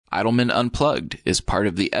Idleman Unplugged is part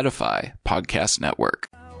of the Edify Podcast Network.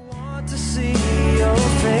 I want to see your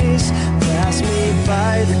face, pass me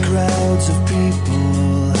by the crowds of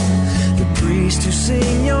people, the priests who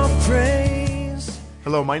sing your praise.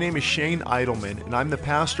 Hello, my name is Shane Idleman, and I'm the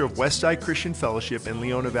pastor of Westside Christian Fellowship in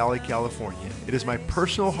Leona Valley, California. It is my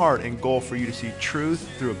personal heart and goal for you to see truth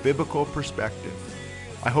through a biblical perspective.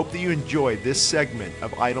 I hope that you enjoy this segment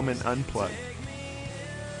of Idleman Unplugged.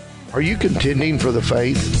 Are you contending for the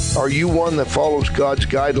faith? Are you one that follows God's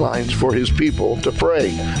guidelines for His people to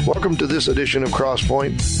pray? Welcome to this edition of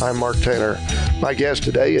Crosspoint. I'm Mark Taylor. My guest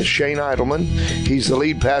today is Shane Idleman. He's the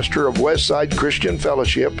lead pastor of Westside Christian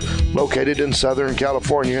Fellowship, located in Southern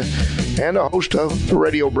California, and a host of the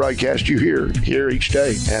radio broadcast you hear each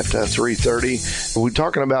day at 3:30. We're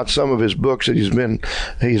talking about some of his books that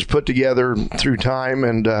he's put together through time,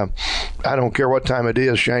 and I don't care what time it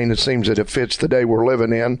is, Shane. It seems that it fits the day we're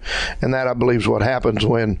living in. And that, I believe, is what happens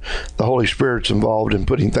when the Holy Spirit's involved in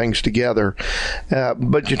putting things together.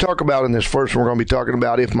 But you talk about in this first one, we're going to be talking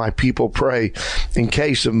about if my people pray in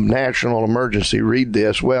case of national emergency. Read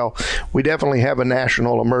this. Well, we definitely have a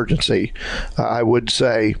national emergency, I would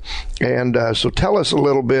say. And so tell us a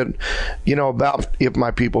little bit, about if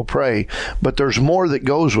my people pray. But there's more that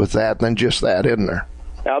goes with that than just that, isn't there?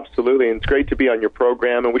 Absolutely, and it's great to be on your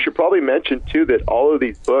program. And we should probably mention, too, that all of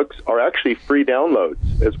these books are actually free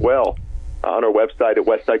downloads as well on our website at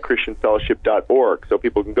westsidechristianfellowship.org. So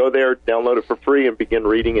people can go there, download it for free, and begin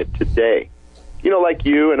reading it today. Like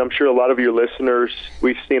you, and I'm sure a lot of your listeners,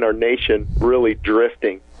 we've seen our nation really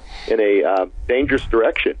drifting in a dangerous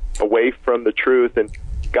direction, away from the truth. And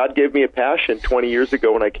God gave me a passion 20 years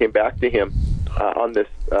ago when I came back to Him on this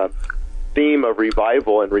theme of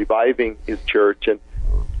revival and reviving His church. And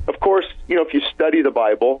of course, if you study the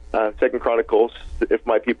Bible, 2 Chronicles, if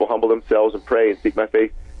my people humble themselves and pray and seek my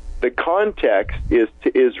face, the context is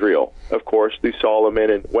to Israel, of course, through Solomon.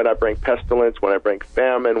 And when I bring pestilence, when I bring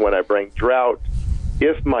famine, when I bring drought,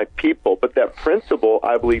 if my people, but that principle,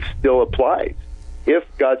 I believe, still applies. If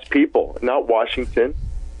God's people, not Washington,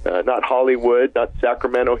 not Hollywood, not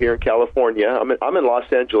Sacramento here in California. I'm in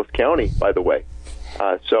Los Angeles County, by the way.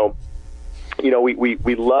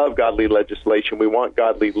 We love godly legislation. We want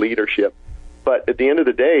godly leadership. But at the end of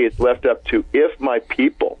the day, it's left up to if my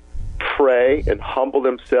people pray and humble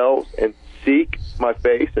themselves and seek my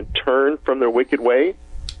face and turn from their wicked ways,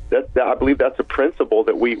 I believe that's a principle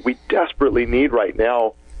that we desperately need right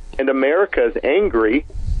now. And America is angry,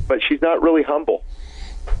 but she's not really humble.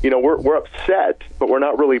 We're upset, but we're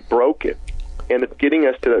not really broken. And it's getting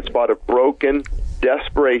us to that spot of broken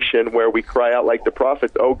desperation where we cry out like the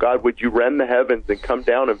prophets, oh God, would you rend the heavens and come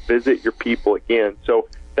down and visit your people again? So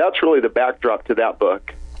that's really the backdrop to that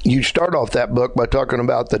book. You start off that book by talking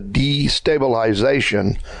about the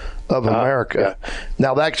destabilization of America. Yeah.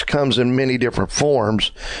 Now that comes in many different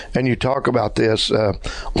forms, and you talk about this,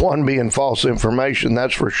 one being false information,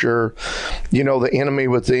 that's for sure. The enemy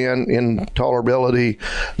within, intolerability.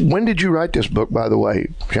 When did you write this book, by the way,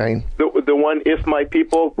 Shane? The one, If My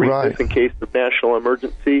People, read this in case of national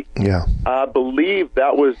emergency. Yeah. I believe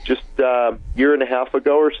that was just a year and a half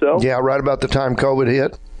ago or so. Yeah, right about the time COVID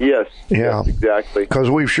hit. Yes. Yeah. Yes, exactly. Because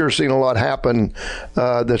we've sure seen a lot happen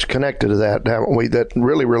that's connected to that, haven't we, that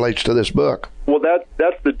really relates to this book. Well,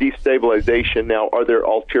 that's the destabilization. Now, are there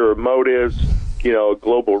ulterior motives,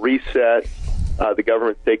 global reset, the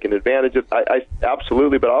government's taking advantage of? I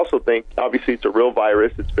absolutely, but I also think, obviously, it's a real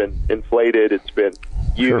virus. It's been inflated. It's been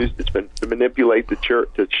used. Sure. It's been to manipulate the church,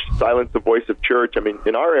 to silence the voice of church. I mean,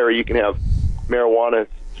 in our area, you can have marijuana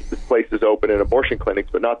places open and abortion clinics,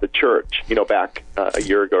 but not the church, back a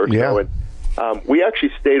year ago or so. And we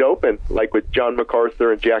actually stayed open, like with John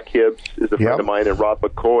MacArthur and Jack Hibbs is a friend of mine, and Rob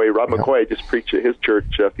McCoy. Rob McCoy just preached at his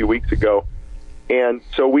church a few weeks ago. And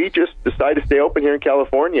so we just decided to stay open here in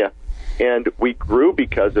California. And we grew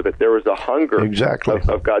because of it. There was a hunger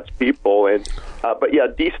of God's people. And but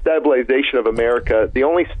destabilization of America, the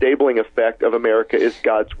only stabling effect of America is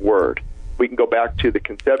God's Word. We can go back to the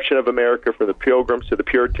conception of America, from the Pilgrims to the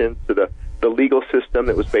Puritans to the legal system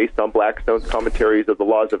that was based on Blackstone's commentaries of the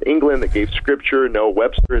laws of England that gave Scripture. Noah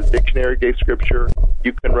Webster's dictionary gave Scripture.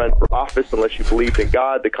 You can run for office unless you believed in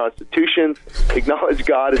God. The Constitution acknowledged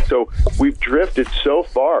God. And so we've drifted so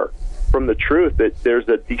far from the truth that there's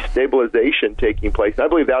a destabilization taking place. I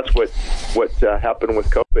believe that's what happened with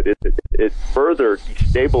COVID. It further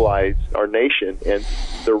destabilized our nation, and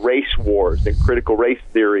the race wars and critical race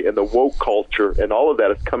theory and the woke culture and all of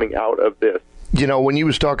that is coming out of this. when you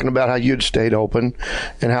was talking about how you'd stayed open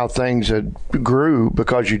and how things had grew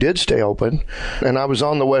because you did stay open, and I was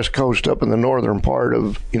on the West Coast up in the northern part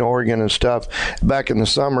of, Oregon and stuff back in the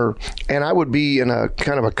summer, and I would be in a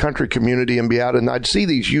kind of a country community and be out, and I'd see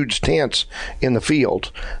these huge tents in the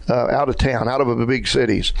field, out of town, out of the big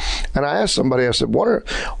cities. And I asked somebody, I said, what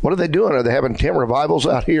are they doing? Are they having tent revivals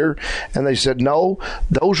out here? And they said, no,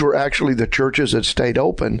 those were actually the churches that stayed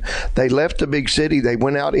open. They left the big city. They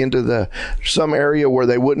went out into some area where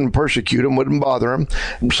they wouldn't persecute them, wouldn't bother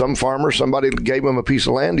them. Some farmer, somebody gave them a piece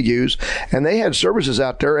of land to use, and they had services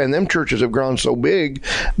out there, and them churches have grown so big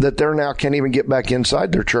that they're now can't even get back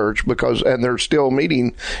inside their church and they're still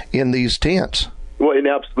meeting in these tents. Well, and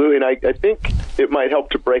absolutely, and I think it might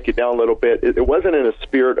help to break it down a little bit. It wasn't in a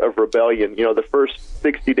spirit of rebellion. The first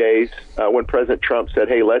 60 days when President Trump said,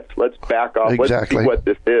 "Hey, let's back off. Exactly. Let's see what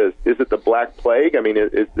this is. Is it the Black Plague? I mean,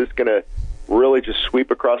 is this going to really just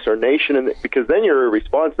sweep across our nation?" And because then you're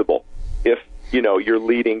irresponsible if you're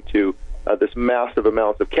leading to this massive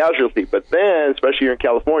amounts of casualty. But then, especially here in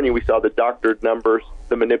California, we saw the doctored numbers,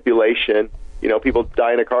 the manipulation. People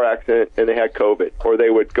die in a car accident and they had COVID, or they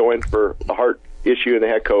would go in for a heart issue and they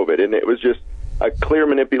had COVID, and it was just a clear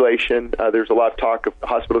manipulation. There's a lot of talk of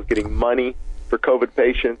hospitals getting money for COVID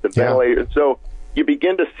patients and ventilators. And so you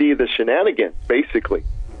begin to see the shenanigans, basically.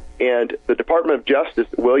 And the Department of Justice,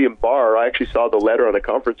 William Barr, I actually saw the letter on a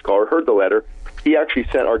conference call, or heard the letter. He actually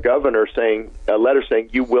sent our governor a letter saying,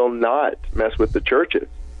 you will not mess with the churches.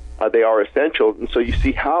 They are essential. And so you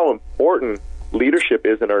see how important leadership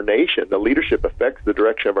is in our nation. The leadership affects the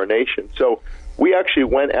direction of our nation. So we actually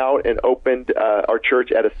went out and opened our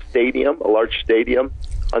church at a large stadium,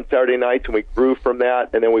 on Saturday nights, and we grew from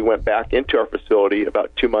that. And then we went back into our facility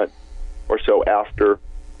about 2 months or so after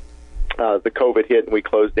the COVID hit and we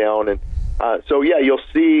closed down. And you'll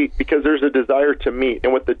see, because there's a desire to meet.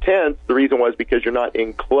 And with the tents, the reason was because you're not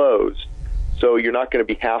enclosed, so you're not going to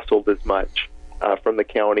be hassled as much from the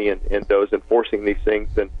county and those enforcing these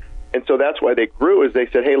things. And so that's why they grew, is they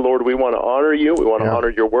said, hey, Lord, we want to honor you. We want to honor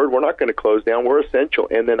your word. We're not going to close down. We're essential.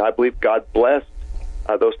 And then I believe God blessed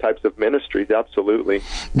those types of ministries, absolutely.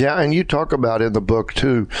 Yeah, and you talk about in the book,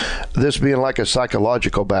 too, this being like a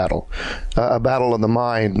psychological battle, a battle of the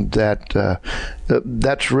mind,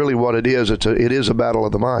 that's really what it is. It is a battle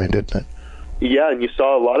of the mind, isn't it? Yeah, and you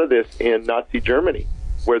saw a lot of this in Nazi Germany,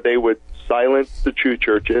 where they would silence the true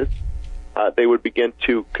churches. They would begin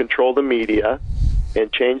to control the media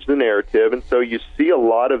and change the narrative. And so you see a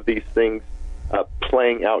lot of these things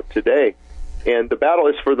playing out today. And the battle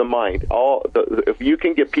is for the mind. If you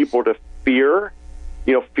can get people to fear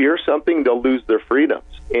something, they'll lose their freedoms.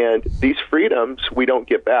 And these freedoms we don't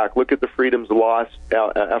get back. Look at the freedoms lost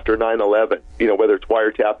after 9/11. Whether it's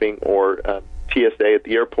wiretapping or TSA at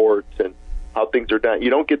the airports and how things are done.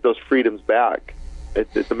 You don't get those freedoms back.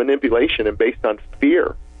 It's a manipulation and based on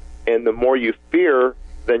fear. And the more you fear,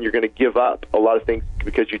 then you're going to give up a lot of things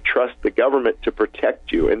because you trust the government to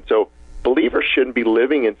protect you. And so believers shouldn't be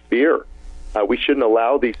living in fear. We shouldn't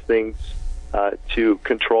allow these things to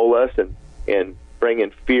control us and bring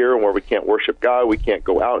in fear where we can't worship God, we can't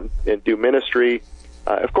go out and do ministry.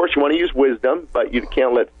 Of course, you want to use wisdom, but you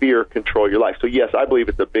can't let fear control your life. So, yes, I believe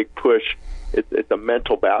it's a big push. It's a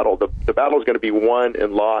mental battle. The battle is going to be won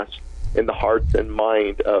and lost in the hearts and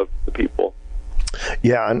mind of the people.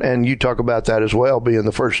 Yeah, and you talk about that as well, being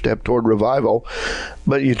the first step toward revival.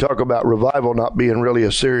 But you talk about revival not being really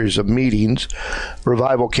a series of meetings.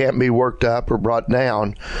 Revival can't be worked up or brought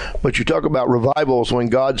down. But you talk about revivals when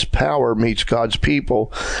God's power meets God's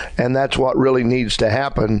people, and that's what really needs to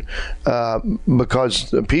happen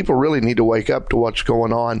because people really need to wake up to what's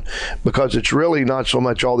going on, because it's really not so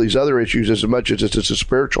much all these other issues as much as it's a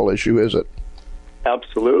spiritual issue, is it?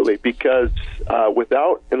 Absolutely, because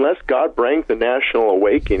unless God brings the national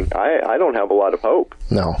awakening, I don't have a lot of hope.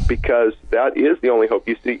 No, because that is the only hope.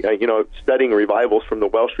 You see, studying revivals from the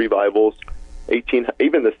Welsh revivals,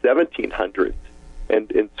 even the 1700s,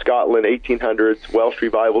 and in Scotland, 1800s, Welsh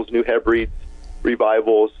revivals, New Hebrides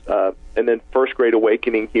revivals, and then First Great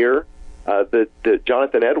Awakening here. The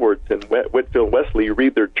Jonathan Edwards and Whitfield Wesley, you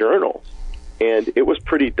read their journals, and it was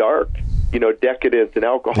pretty dark. Decadence and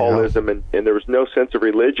alcoholism, and there was no sense of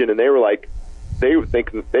religion, and they were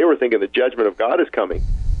thinking the judgment of God is coming.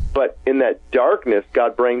 But in that darkness,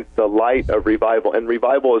 God brings the light of revival, and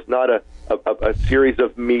revival is not a series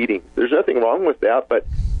of meetings. There's nothing wrong with that,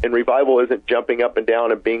 and revival isn't jumping up and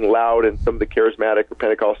down and being loud in some of the charismatic or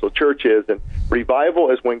Pentecostal churches. And revival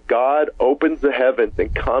is when God opens the heavens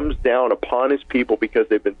and comes down upon His people because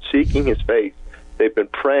they've been seeking His face. They've been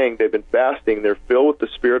praying, they've been fasting, they're filled with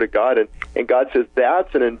the Spirit of God, and God says,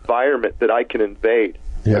 that's an environment that I can invade.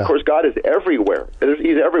 Yeah. Of course, God is everywhere.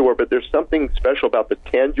 He's everywhere, but there's something special about the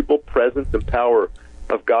tangible presence and power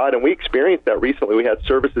of God, and we experienced that recently. We had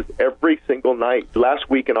services every single night last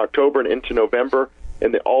week in October and into November,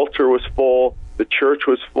 and the altar was full. The church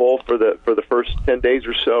was full for the first 10 days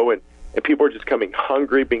or so, and people are just coming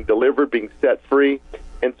hungry, being delivered, being set free.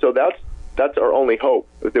 And so that's our only hope,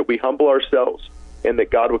 that we humble ourselves and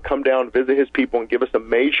that God would come down, visit his people, and give us a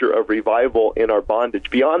measure of revival in our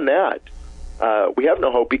bondage. Beyond that, we have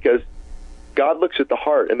no hope, because God looks at the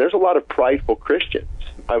heart, and there's a lot of prideful Christians.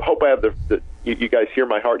 I hope I have you guys hear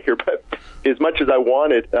my heart here, but as much as I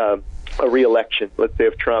wanted a re-election, let's say,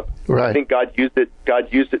 of Trump, right. I think God used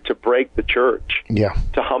it to break the church,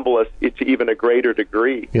 to humble us to even a greater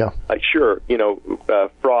degree. Sure,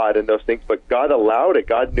 fraud and those things, but God allowed it.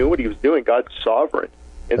 God knew what he was doing. God's sovereign.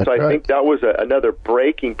 And That's so I right. think that was another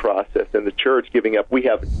breaking process in the church, giving up. We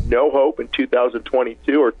have no hope in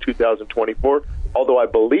 2022 or 2024, although I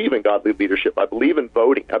believe in godly leadership. I believe in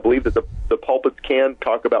voting. I believe that the pulpits can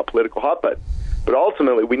talk about political hot buttons. But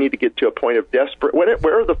ultimately, we need to get to a point of desperate.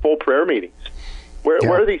 Where are the full prayer meetings? Where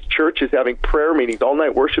are these churches having prayer meetings,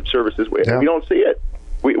 all-night worship services? We don't see it.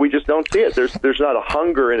 We just don't see it. There's not a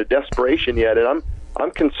hunger and a desperation yet, and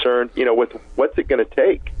I'm concerned, with what's it going to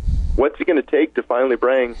take. What's it going to take to finally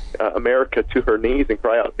bring America to her knees and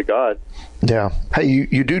cry out to God? Yeah. Hey,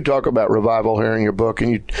 you do talk about revival here in your book,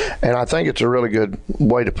 and I think it's a really good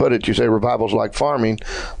way to put it. You say revival's like farming.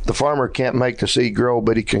 The farmer can't make the seed grow,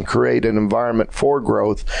 but he can create an environment for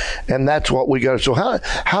growth, and that's what we got. So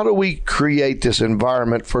how do we create this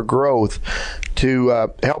environment for growth to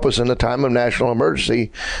help us in the time of national emergency,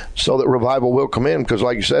 so that revival will come in? Because,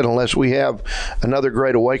 like you said, unless we have another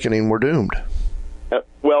great awakening, we're doomed.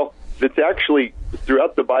 Well, it's actually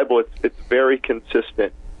throughout the Bible. It's very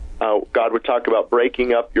consistent. God would talk about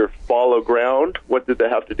breaking up your fallow ground. What did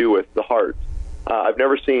that have to do with? The heart. I've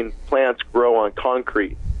never seen plants grow on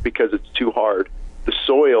concrete because it's too hard. The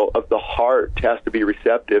soil of the heart has to be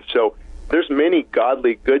receptive. So there's many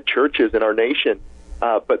godly, good churches in our nation,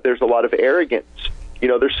 but there's a lot of arrogance.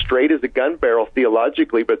 They're straight as a gun barrel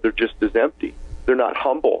theologically, but they're just as empty. They're not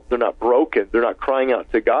humble. They're not broken. They're not crying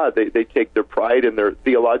out to God. They take their pride in their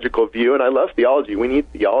theological view, and I love theology. We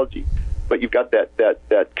need theology. But you've got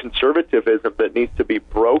that conservatism that needs to be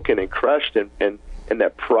broken and crushed, and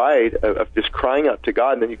that pride of just crying out to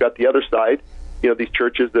God. And then you've got the other side, these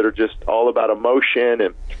churches that are just all about emotion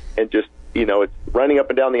and just, it's running up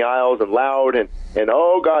and down the aisles and loud and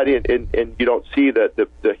oh God, and you don't see the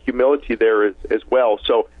humility there as well.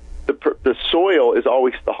 So the soil is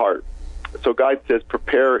always the heart. So God says,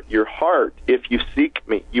 prepare your heart. If you seek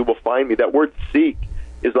me, you will find me. That word seek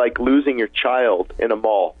is like losing your child in a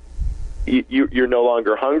mall. You're no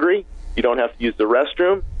longer hungry. You don't have to use the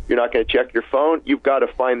restroom. You're not going to check your phone. You've got to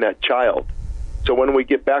find that child. So when we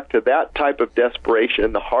get back to that type of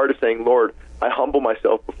desperation, the heart is saying, Lord, I humble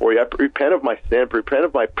myself before you. I repent of my sin, repent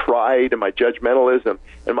of my pride and my judgmentalism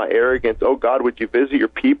and my arrogance. Oh, God, would you visit your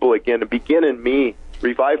people again and begin in me?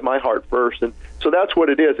 Revive my heart first. And so that's what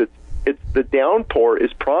it is. It's the downpour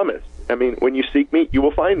is promised. I mean, when you seek me, you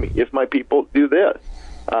will find me. If my people do this,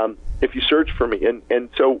 if you search for me. And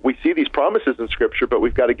so we see these promises in Scripture, but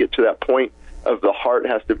we've got to get to that point of the heart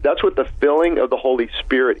has to. That's what the filling of the Holy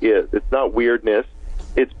Spirit is. It's not weirdness.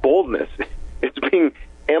 It's boldness. It's being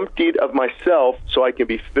emptied of myself so I can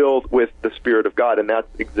be filled with the Spirit of God. And that's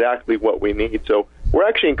exactly what we need. So we're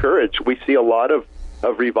actually encouraged. We see a lot of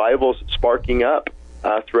revivals sparking up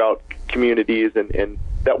throughout communities, and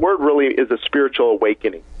that word really is a spiritual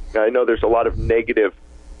awakening. Now, I know there's a lot of negative,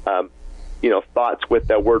 thoughts with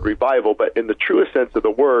that word revival, but in the truest sense of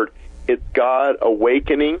the word, it's God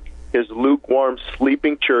awakening his lukewarm,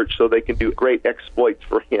 sleeping church so they can do great exploits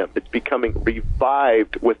for him. It's becoming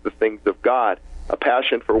revived with the things of God, a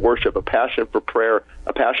passion for worship, a passion for prayer,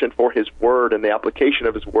 a passion for his word and the application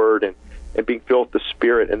of his word, and being filled with the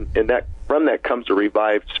Spirit, and that from that comes a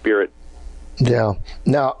revived spirit. Yeah.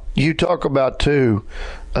 Now, you talk about, too,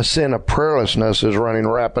 a sin of prayerlessness is running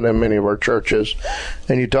rampant in many of our churches.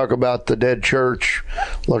 And you talk about the dead church,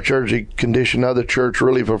 liturgy condition of the church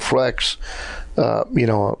really reflects,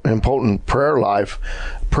 an impotent prayer life.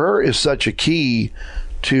 Prayer is such a key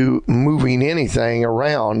to moving anything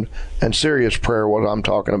around, and serious prayer, what I'm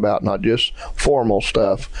talking about, not just formal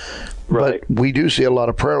stuff. Right. But we do see a lot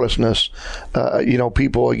of prayerlessness.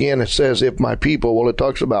 People, again, it says, if my people, well, it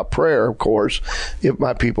talks about prayer, of course, if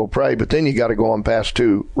my people pray, but then you got to go on past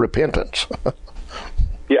to repentance.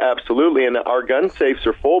 Yeah, absolutely. And our gun safes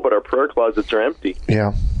are full, but our prayer closets are empty.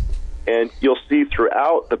 Yeah. And you'll see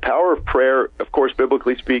throughout the power of prayer, of course,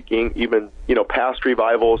 biblically speaking, even, past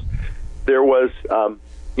revivals, there was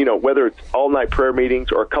whether it's all-night prayer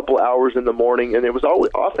meetings or a couple hours in the morning, and it was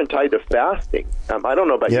always often tied to fasting. I don't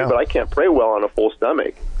know about you, but I can't pray well on a full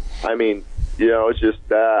stomach. I mean, it's just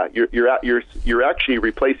you're actually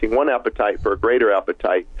replacing one appetite for a greater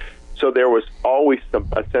appetite. So there was always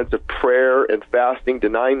a sense of prayer and fasting,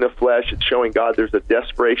 denying the flesh. It's showing God there's a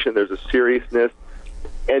desperation, there's a seriousness.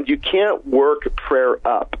 And you can't work prayer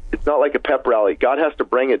up. It's not like a pep rally. God has to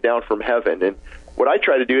bring it down from heaven. And what I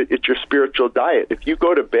try to do, it's your spiritual diet. If you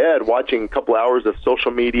go to bed watching a couple hours of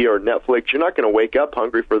social media or Netflix, you're not going to wake up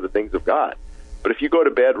hungry for the things of God. But if you go to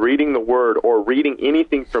bed reading the Word or reading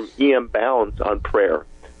anything from E.M. Bounds on prayer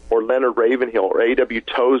or Leonard Ravenhill or A.W.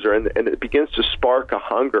 Tozer, and it begins to spark a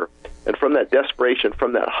hunger. And from that desperation,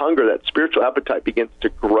 from that hunger, that spiritual appetite begins to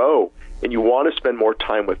grow, and you want to spend more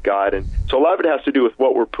time with God. And so a lot of it has to do with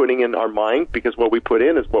what we're putting in our mind, because what we put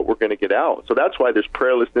in is what we're going to get out. So that's why there's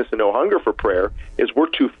prayerlessness and no hunger for prayer, is we're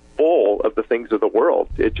too full of the things of the world.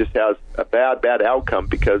 It just has a bad outcome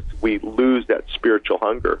because we lose that spiritual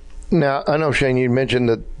hunger. Now, I know, Shane, you mentioned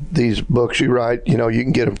that these books you write, you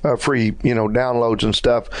can get a free, downloads and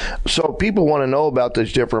stuff. So people want to know about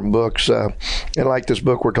these different books, and like this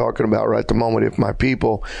book we're talking about right at the moment, If My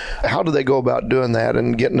People. How do they go about doing that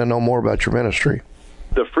and getting to know more about your ministry?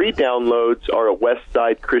 The free downloads are at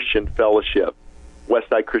Westside Christian Fellowship,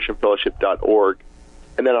 westsidechristianfellowship.org.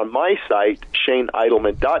 And then on my site,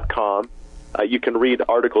 ShaneIdleman.com, you can read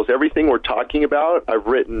articles. Everything we're talking about, I've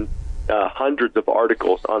written hundreds of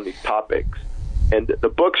articles on these topics, and the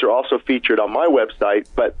books are also featured on my website,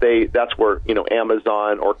 but that's where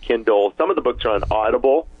Amazon or Kindle. Some of the books are on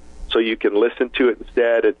Audible, so you can listen to it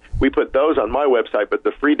instead, and we put those on my website, but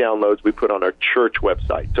the free downloads we put on our church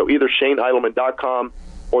website. So either ShaneIdleman.com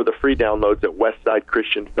or the free downloads at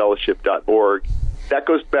westsidechristianfellowship.org. That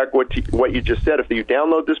goes back what you just said. If you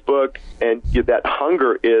download this book and that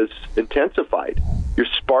hunger is intensified, you're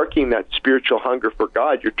sparking that spiritual hunger for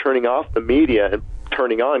God. You're turning off the media and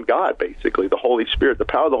turning on God, basically, the Holy Spirit, the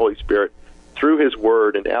power of the Holy Spirit through His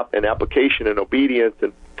Word and application and obedience.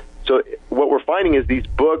 And so what we're finding is these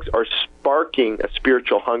books are sparking a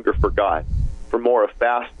spiritual hunger for God, for more of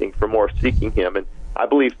fasting, for more of seeking Him. And I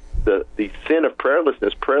believe the sin of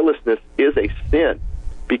prayerlessness is a sin,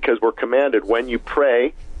 because we're commanded when you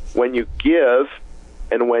pray, when you give,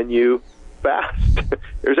 and when you fast.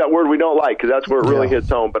 There's that word we don't like, because that's where it really hits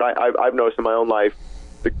home. But I've noticed in my own life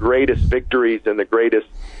the greatest victories and the greatest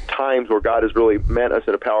times where God has really met us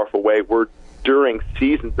in a powerful way were during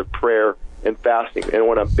seasons of prayer and fasting. And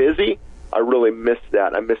when I'm busy, I really miss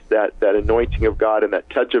that. I miss that anointing of God and that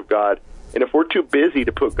touch of God. And if we're too busy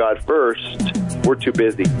to put God first, we're too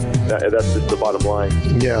busy. That's just the bottom line.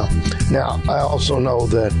 Yeah. Now, I also know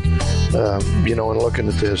that, in looking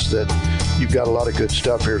at this, that you've got a lot of good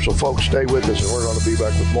stuff here. So, folks, stay with us, and we're going to be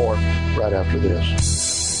back with more right after this.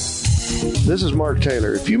 This is Mark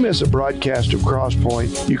Taylor. If you miss a broadcast of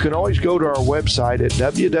Crosspoint, you can always go to our website at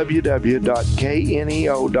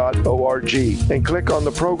www.kneo.org and click on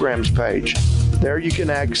the programs page. There you can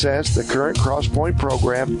access the current Crosspoint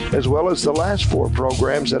program as well as the last 4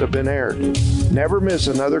 programs that have been aired. Never miss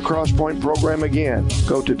another Crosspoint program again.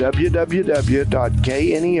 Go to www.kneo.org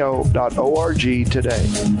today.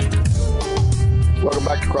 Welcome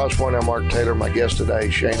back to Crosspoint. I'm Mark Taylor. My guest today,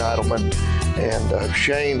 Shane Idleman. And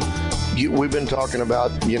Shane, we've been talking about,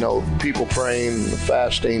 people praying,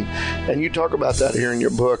 fasting, and you talk about that here in your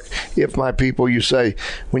book, If My People. You say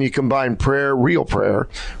when you combine prayer, real prayer,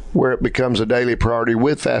 where it becomes a daily priority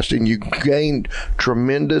with fasting, you gain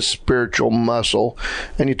tremendous spiritual muscle.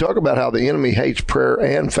 And you talk about how the enemy hates prayer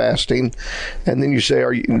and fasting. And then you say,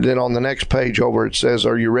 then on the next page over, it says,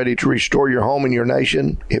 are you ready to restore your home and your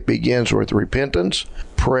nation? It begins with repentance,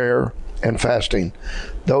 prayer, and fasting.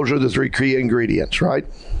 Those are the 3 key ingredients, right?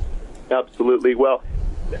 Absolutely. Well,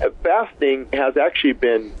 fasting has actually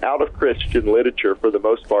been out of Christian literature for the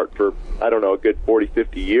most part for, a good 40,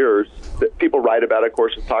 50 years. People write about it, of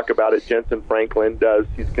course, and talk about it. Jensen Franklin does.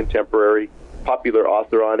 He's a contemporary, popular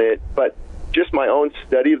author on it. But just my own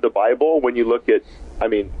study of the Bible, when you look at,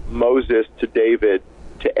 Moses to David,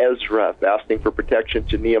 to Ezra fasting for protection,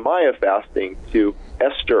 to Nehemiah fasting, to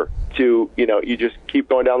Esther, to, you just keep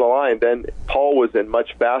going down the line. Then Paul was in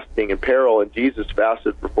much fasting and peril, and Jesus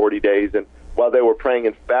fasted for 40 days. And while they were praying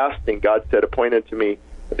and fasting, God said, appoint unto me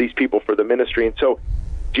these people for the ministry. And so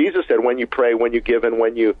Jesus said, when you pray, when you give, and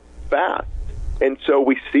when you fast. And so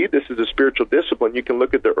we see this as a spiritual discipline. You can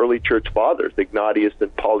look at the early church fathers, Ignatius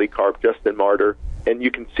and Polycarp, Justin Martyr, and you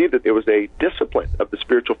can see that there was a discipline of the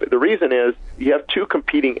spiritual. The reason is you have 2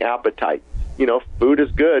 competing appetites. Food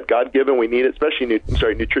is good, God-given, we need it, especially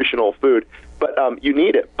nutritional food, but you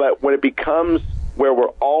need it. But when it becomes where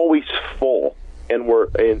we're always full and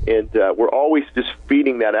we're always just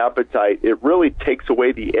feeding that appetite, it really takes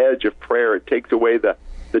away the edge of prayer. It takes away the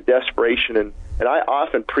desperation. And I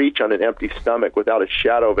often preach on an empty stomach without a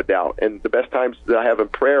shadow of a doubt. And the best times that I have in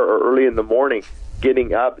prayer are early in the morning,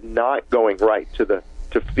 getting up, not going right to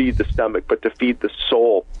feed the stomach, but to feed the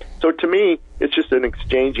soul. So to me, it's just an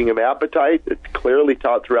exchanging of appetite. It's clearly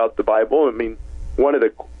taught throughout the Bible. I mean, one of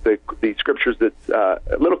the scriptures that's a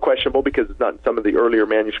little questionable because it's not in some of the earlier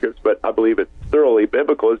manuscripts, but I believe it's thoroughly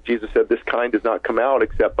biblical, is Jesus said, "This kind does not come out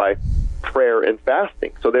except by prayer and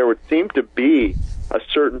fasting." So there would seem to be a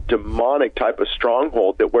certain demonic type of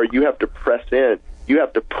stronghold that where you have to press in, you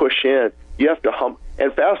have to push in, you have to hum.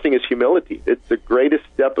 And fasting is humility. It's the greatest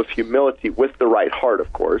step of humility with the right heart,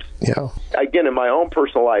 of course. Yeah. Again, in my own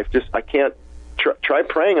personal life, I can't try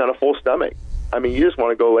praying on a full stomach. I mean, you just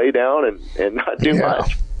want to go lay down and not do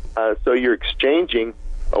much. So you're exchanging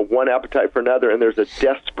one appetite for another, and there's a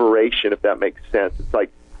desperation, if that makes sense. It's like,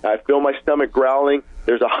 I feel my stomach growling.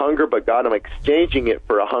 There's a hunger, but God, I'm exchanging it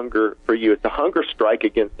for a hunger for you. It's a hunger strike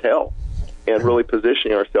against hell, and really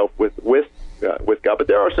positioning ourselves with God. But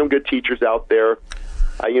there are some good teachers out there.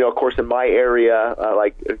 Of course, in my area,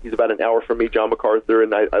 like he's about an hour from me, John MacArthur,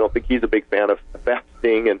 and I don't think he's a big fan of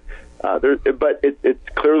fasting. And but it's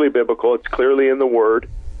clearly biblical. It's clearly in the Word.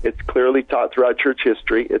 It's clearly taught throughout church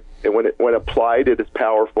history. When applied, it is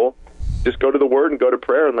powerful. Just go to the Word and go to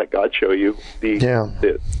prayer and let God show you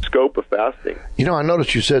the scope of fasting. I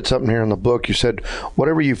noticed you said something here in the book. You said,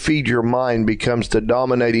 whatever you feed your mind becomes the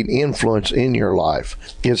dominating influence in your life.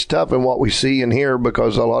 It's tough in what we see and hear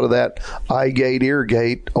because a lot of that eye gate, ear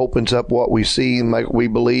gate opens up what we see and what we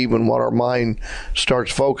believe and what our mind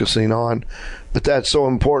starts focusing on. But that's so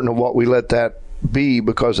important of what we let that be,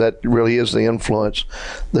 because that really is the influence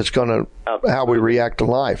that's going to how we react to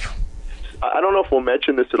life. I don't know if we'll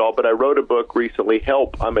mention this at all, but I wrote a book recently,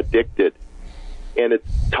 Help, I'm Addicted. And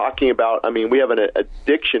it's talking about, we have an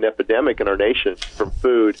addiction epidemic in our nation, from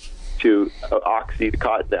food to oxy to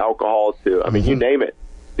cotton to alcohol to, you name it.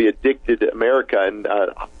 The addicted America, and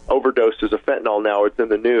overdoses of fentanyl now, it's in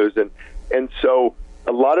the news. And so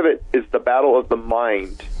a lot of it is the battle of the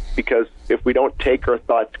mind, because if we don't take our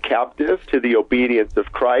thoughts captive to the obedience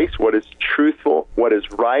of Christ, what is truthful, what is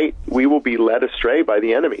right, we will be led astray by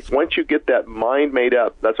the enemy. Once you get that mind made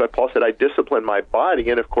up, that's why Paul said, I discipline my body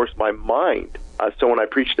and, of course, my mind. So when I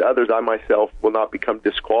preach to others, I myself will not become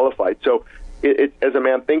disqualified. So as a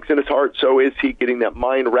man thinks in his heart, so is he, getting that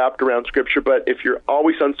mind wrapped around Scripture. But if you're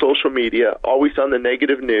always on social media, always on the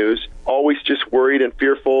negative news, always just worried and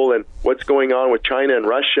fearful and what's going on with China and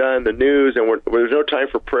Russia and the news, and there's no time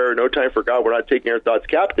for prayer, no time for God, we're not taking our thoughts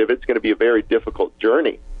captive, it's going to be a very difficult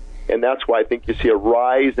journey. And that's why I think you see a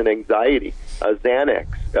rise in anxiety. Xanax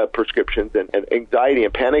prescriptions and anxiety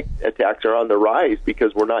and panic attacks are on the rise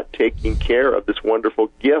because we're not taking care of this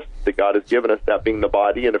wonderful gift that God has given us, that being the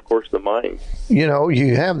body and, of course, the mind.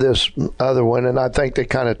 You have this other one, and I think they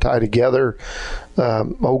kind of tie together.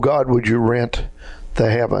 Oh, God, would you rent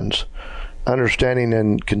the heavens? Understanding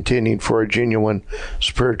and contending for a genuine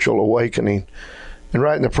spiritual awakening. And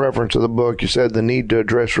right in the preference of the book, you said the need to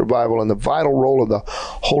address revival and the vital role of the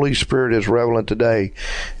Holy Spirit is relevant today.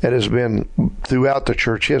 It has been throughout the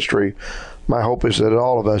church history. My hope is that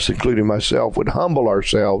all of us, including myself, would humble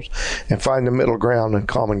ourselves and find the middle ground and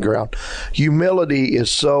common ground. Humility is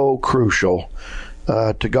so crucial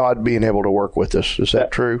to God being able to work with us. Is that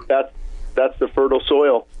true? That's the fertile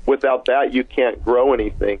soil. Without that, you can't grow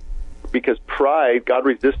anything. Because pride, God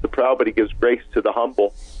resists the proud, but he gives grace to the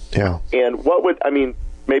humble. Yeah. And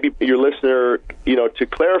maybe your listener, to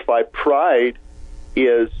clarify, pride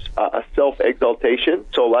is a self-exaltation.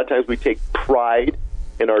 So a lot of times we take pride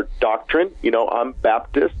in our doctrine. I'm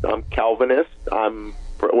Baptist, I'm Calvinist, I'm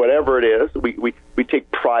whatever it is. We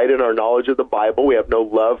take pride in our knowledge of the Bible. We have no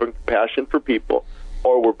love and compassion for people.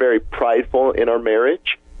 Or we're very prideful in our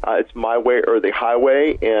marriage. It's my way or the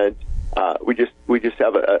highway, and we just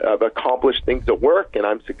have accomplished things at work, and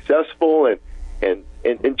I'm successful, and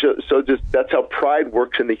that's how pride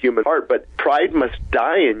works in the human heart. But pride must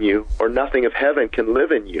die in you, or nothing of heaven can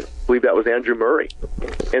live in you. I believe that was Andrew Murray.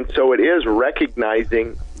 And so it is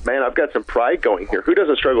recognizing, man, I've got some pride going here. Who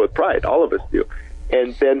doesn't struggle with pride? All of us do.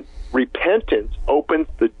 And then repentance opens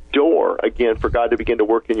the door again for God to begin to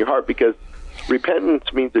work in your heart, because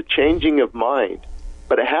repentance means a changing of mind,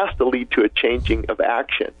 but it has to lead to a changing of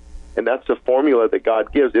action. And that's the formula that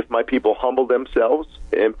God gives. If my people humble themselves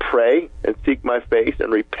and pray and seek my face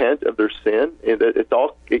and repent of their sin,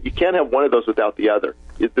 you can't have one of those without the other.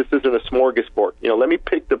 This isn't a smorgasbord. Let me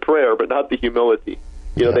pick the prayer, but not the humility.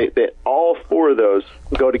 They all four of those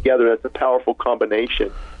go together. That's a powerful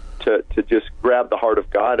combination to just grab the heart of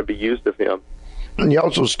God and be used of him. And you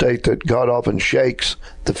also state that God often shakes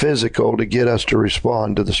the physical to get us to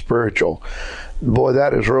respond to the spiritual. Boy,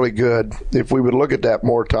 that is really good. If we would look at that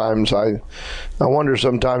more times, I wonder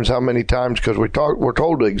sometimes how many times, because we're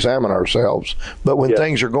told to examine ourselves, but when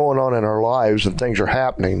things are going on in our lives and things are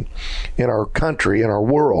happening in our country, in our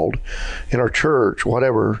world, in our church,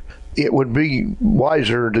 whatever, it would be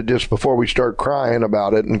wiser to just, before we start crying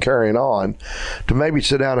about it and carrying on, to maybe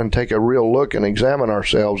sit down and take a real look and examine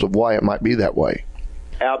ourselves of why it might be that way.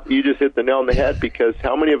 You just hit the nail on the head, because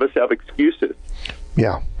how many of us have excuses?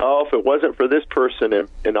 Yeah. Oh, if it wasn't for this person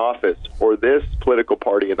in office or this political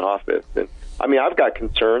party in office. And I mean, I've got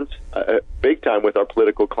concerns big time with our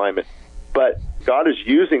political climate, but God is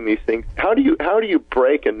using these things. How do you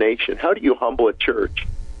break a nation? How do you humble a church?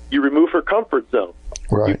 You remove her comfort zone.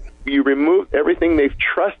 Right. You remove everything they've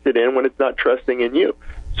trusted in when it's not trusting in you.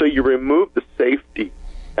 So you remove the safety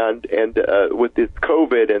and with this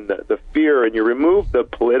COVID and the fear, and you remove the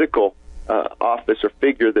political office or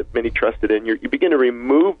figure that many trusted in. You begin to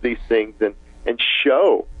remove these things and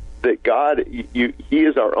show that God, He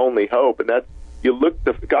is our only hope, and that's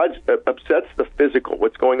God upsets the physical,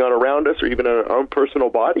 what's going on around us, or even in our own personal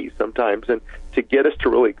bodies sometimes, and to get us to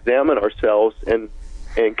really examine ourselves and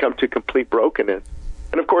come to complete brokenness.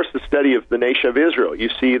 And of course, the study of the nation of Israel, you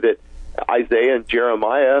see that Isaiah and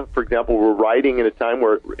Jeremiah, for example, were writing in a time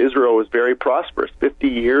where Israel was very prosperous, 50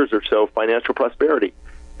 years or so financial prosperity.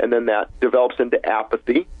 And then that develops into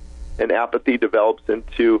apathy, and apathy develops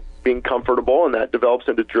into being comfortable, and that develops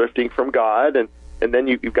into drifting from God, and then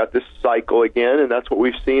you've got this cycle again, and that's what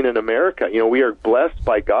we've seen in America. You know, we are blessed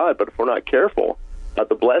by God, but if we're not careful,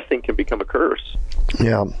 the blessing can become a curse.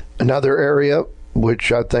 Yeah. Another area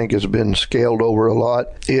which I think has been scaled over a lot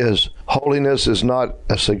is holiness is not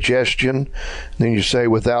a suggestion. Then you say,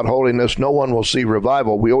 without holiness, no one will see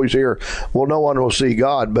revival. We always hear, well, no one will see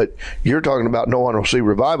God, but you're talking about no one will see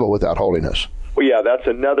revival without holiness. Well, yeah, that's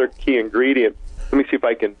another key ingredient. Let me see if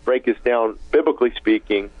I can break this down. Biblically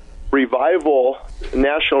speaking, revival,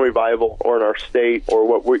 national revival, or in our state, or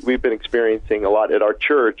what we've been experiencing a lot at our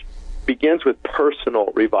church, begins with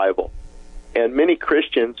personal revival. And many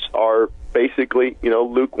Christians are basically,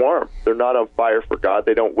 lukewarm. They're not on fire for God.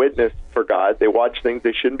 They don't witness for God. They watch things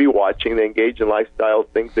they shouldn't be watching. They engage in lifestyle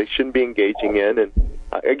things they shouldn't be engaging in. And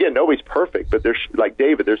again, nobody's perfect, but there's, like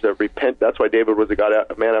David, there's a repent. That's why David was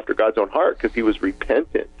a man after God's own heart, because he was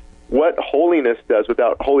repentant. What holiness does,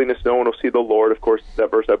 without holiness, no one will see the Lord. Of course,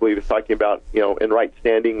 that verse, I believe, is talking about, in right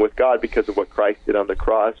standing with God because of what Christ did on the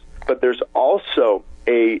cross. But there's also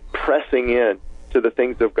a pressing in to the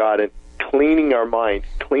things of God and cleaning our mind,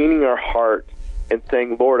 cleaning our heart, and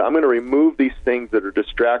saying, Lord, I'm going to remove these things that are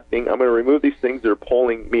distracting. I'm going to remove these things that are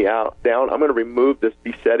pulling me down. I'm going to remove this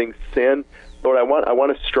besetting sin. Lord, I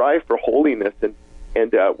want to strive for holiness, and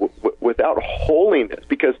without holiness,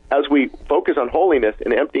 because as we focus on holiness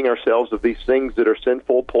and emptying ourselves of these things that are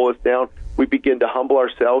sinful, pull us down, we begin to humble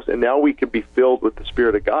ourselves, and now we can be filled with the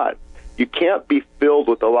Spirit of God. You can't be filled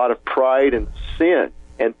with a lot of pride and sin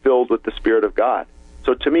and filled with the Spirit of God.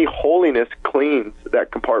 So to me, holiness cleans that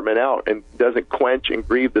compartment out and doesn't quench and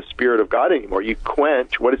grieve the Spirit of God anymore. You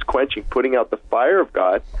quench. What is quenching? Putting out the fire of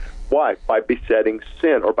God. Why? By besetting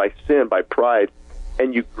sin, or by pride.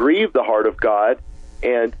 And you grieve the heart of God,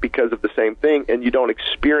 and because of the same thing, and you don't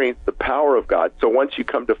experience the power of God. So once you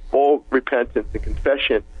come to full repentance and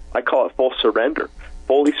confession, I call it full surrender,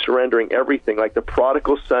 fully surrendering everything, like the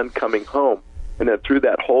prodigal son coming home. And then through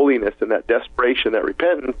that holiness and that desperation, that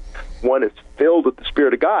repentance, one is filled with the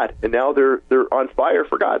Spirit of God, and now they're on fire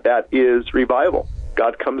for God. That is revival.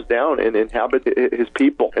 God comes down and inhabits His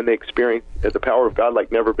people, and they experience the power of God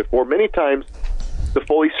like never before. Many times, the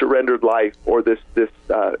fully surrendered life, or this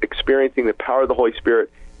experiencing the power of the Holy Spirit,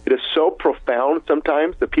 it is so profound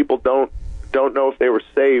sometimes that people don't know if they were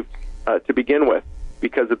saved to begin with,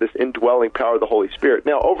 because of this indwelling power of the Holy Spirit.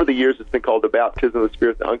 Now, over the years, it's been called the baptism of the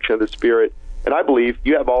Spirit, the unction of the Spirit. And I believe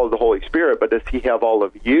you have all of the Holy Spirit, but does He have all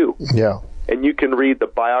of you? Yeah. And you can read the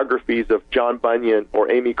biographies of John Bunyan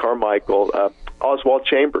or Amy Carmichael, Oswald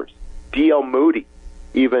Chambers, D.L. Moody,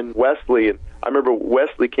 even Wesley. And I remember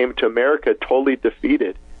Wesley came to America totally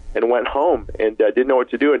defeated and went home and didn't know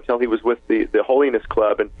what to do until he was with the Holiness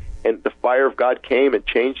Club. And the fire of God came and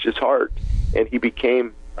changed his heart. And he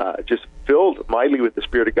became just filled mightily with the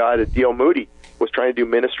Spirit of God. And D.L. Moody was trying to do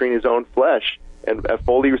ministry in his own flesh, and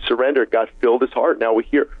fully surrendered. God filled his heart. Now we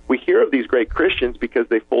hear of these great Christians because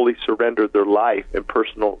they fully surrendered their life, and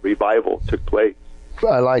personal revival took place.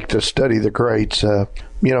 I like to study the greats,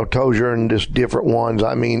 Tozer and just different ones.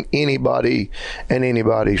 I mean, anybody,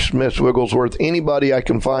 Smith, Wigglesworth, anybody I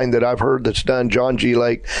can find that I've heard that's done, John G.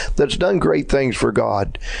 Lake, that's done great things for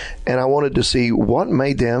God. And I wanted to see what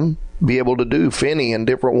made them be able to do, Finney and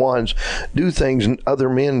different ones, do things other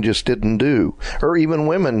men just didn't do, or even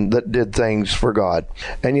women that did things for God.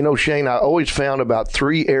 And Shane, I always found about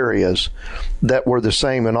 3 areas that were the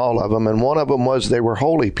same in all of them, and one of them was they were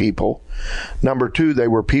holy people. Number 2, they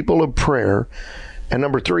were people of prayer. And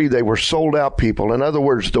number 3, they were sold out people. In other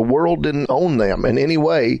words, the world didn't own them in any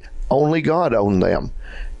way, only God owned them.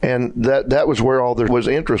 And that was where all there was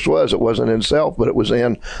interest was. It wasn't in self, but it was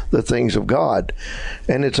in the things of God.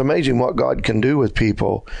 And it's amazing what God can do with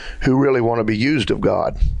people who really want to be used of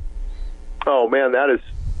God. Oh man,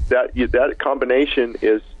 that combination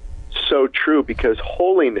is so true, because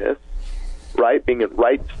holiness, right, being in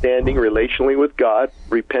right standing relationally with God,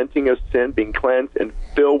 repenting of sin, being cleansed, and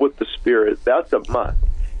filled with the Spirit, that's a must.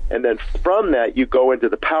 And then from that, you go into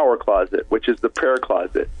the power closet, which is the prayer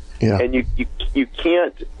closet. Yeah. And you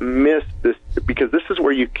can't miss this, because this is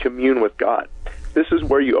where you commune with God. This is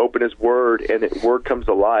where you open His Word, and His Word comes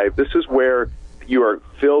alive. This is where you are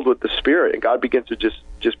filled with the Spirit, and God begins to just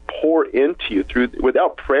pour into you through.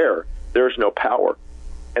 Without prayer, there's no power.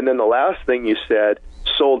 And then the last thing you said,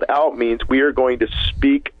 sold out, means we are going to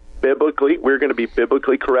speak biblically. We're going to be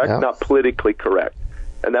biblically correct, not politically correct.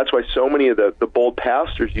 And that's why so many of the bold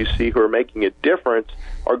pastors you see who are making a difference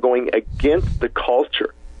are going against the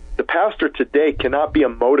culture. The pastor today cannot be a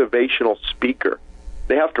motivational speaker.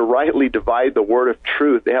 They have to rightly divide the word of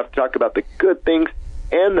truth. They have to talk about the good things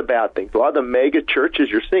and the bad things. A lot of the mega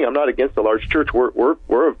churches you're seeing, I'm not against a large church. We're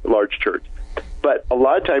a large church. But a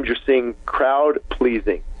lot of times you're seeing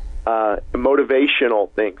crowd-pleasing,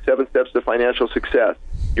 motivational things, 7 steps to financial success,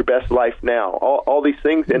 your best life now, all these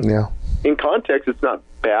things. And in context, it's not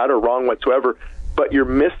bad or wrong whatsoever, but you're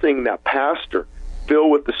missing that pastor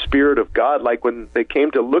filled with the Spirit of God, like when they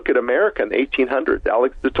came to look at America in the 1800s,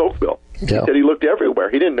 Alex de Tocqueville. He said he looked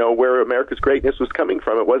everywhere. He didn't know where America's greatness was coming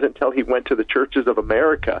from. It wasn't until he went to the churches of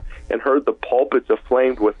America and heard the pulpits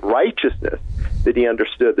aflamed with righteousness that he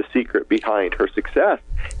understood the secret behind her success.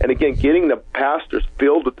 And again, getting the pastors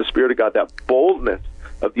filled with the Spirit of God, that boldness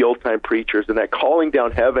of the old-time preachers, and that calling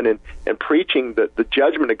down heaven and preaching the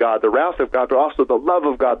judgment of God, the wrath of God, but also the love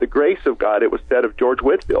of God, the grace of God. It was said of George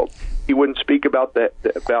Whitefield, he wouldn't speak about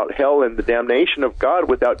about hell and the damnation of God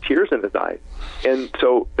without tears in his eyes. And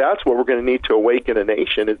so that's what we're going to need to awaken a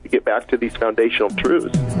nation, is to get back to these foundational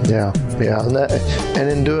truths. Yeah. And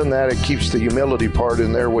in doing that, it keeps the humility part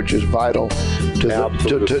in there, which is vital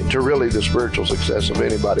to really the spiritual success of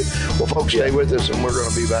anybody. Well, folks, stay with us, and we're going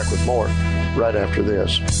to be back with more right after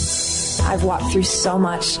this. I've walked through so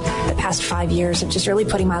much the past 5 years of just really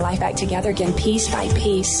putting my life back together again, piece by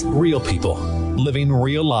piece. Real people, living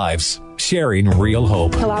real lives, sharing real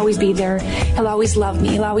hope. He'll always be there. He'll always love me.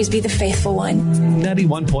 He'll always be the faithful one.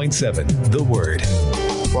 91.7, The Word.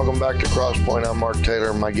 Welcome back to Crosspoint. I'm Mark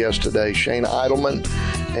Taylor. My guest today, Shane Idleman.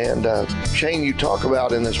 And Shane, you talk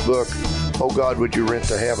about in this book, Oh God, Would You Rent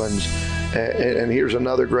the Heavens? And here's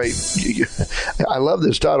another great, I love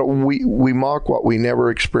this title, we mock what we never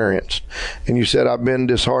experienced. And you said, I've been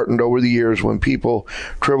disheartened over the years when people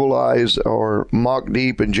trivialize or mock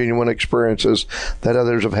deep and genuine experiences that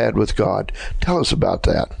others have had with God. Tell us about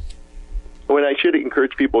that. Well, I should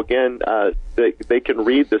encourage people again, they can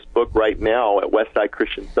read this book right now at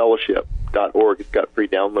westsidechristianfellowship.org. It's got free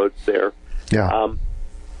downloads there. Yeah.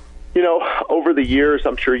 Over the years,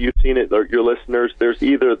 I'm sure you've seen it, or your listeners, there's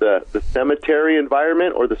either the cemetery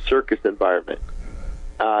environment or the circus environment.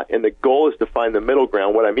 And the goal is to find the middle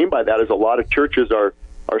ground. What I mean by that is a lot of churches are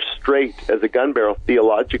straight as a gun barrel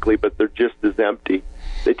theologically, but they're just as empty.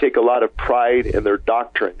 They take a lot of pride in their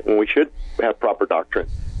doctrine, and we should have proper doctrine.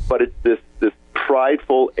 But it's this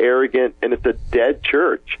prideful, arrogant, and it's a dead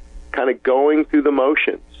church, kind of going through the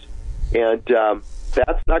motions. And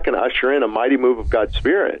that's not going to usher in a mighty move of God's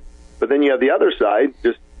Spirit. But then you have the other side,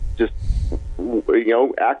 just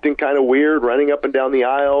acting kind of weird, running up and down the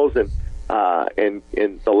aisles, and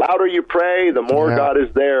the louder you pray, the more God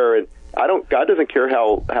is there. And God doesn't care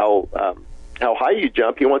how high you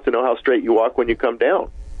jump. He wants to know how straight you walk when you come down.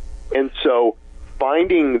 And so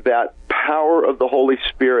finding that power of the Holy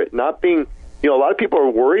Spirit, not being, a lot of people are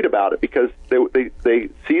worried about it because they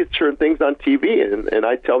see certain things on TV, and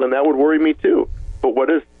I tell them that would worry me too. But what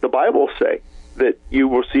does the Bible say? That you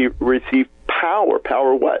will receive power.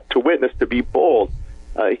 Power what? To witness, to be bold.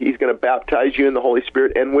 He's going to baptize you in the Holy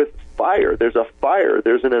Spirit and with fire. There's a fire.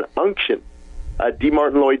 There's an unction. D.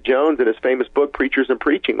 Martin Lloyd-Jones, in his famous book, Preachers and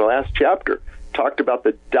Preaching, the last chapter, talked about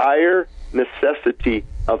the dire necessity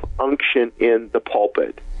of unction in the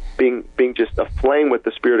pulpit, being just aflame with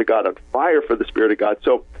the Spirit of God, on fire for the Spirit of God.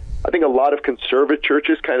 So I think a lot of conservative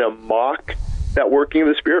churches kind of mock that working of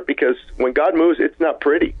the Spirit, because when God moves, it's not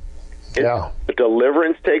pretty. The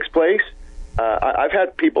deliverance takes place. I've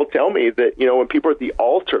had people tell me that, when people are at the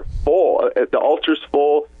altar the altar's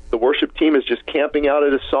full, the worship team is just camping out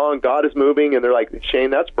at a song, God is moving, and they're like, Shane,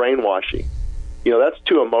 that's brainwashing. That's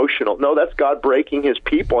too emotional. No, that's God breaking his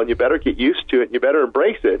people, and you better get used to it, and you better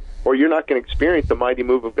embrace it, or you're not going to experience the mighty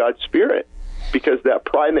move of God's Spirit. Because that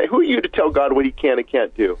pride, who are you to tell God what he can and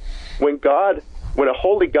can't do? When a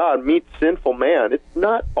holy God meets sinful man, it's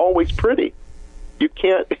not always pretty. You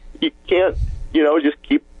can't, just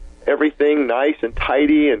keep everything nice and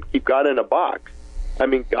tidy and keep God in a box. I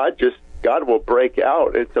mean, God will break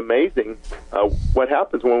out. It's amazing what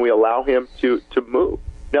happens when we allow him to move.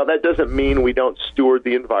 Now, that doesn't mean we don't steward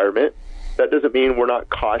the environment. That doesn't mean we're not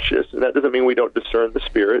cautious, and that doesn't mean we don't discern the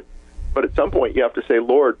Spirit. But at some point, you have to say,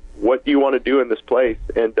 Lord, what do you want to do in this place?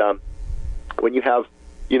 And when you have,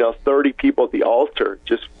 30 people at the altar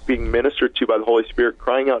just being ministered to by the Holy Spirit,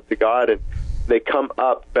 crying out to God, and they come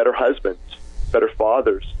up better husbands, better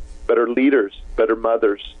fathers, better leaders, better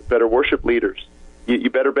mothers, better worship leaders. You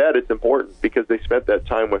better bet it's important because they spent that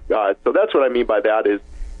time with God. So that's what I mean by that is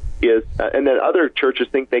and then other churches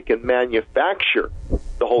think they can manufacture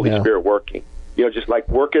the Holy Spirit working. Just like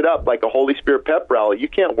work it up like a Holy Spirit pep rally. You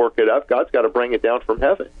can't work it up. God's got to bring it down from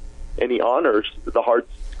heaven. And he honors the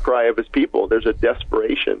heart's cry of his people. There's a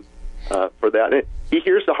desperation for that. And he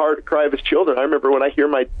hears the heart cry of his children. I remember when I hear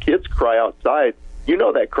my kids cry outside,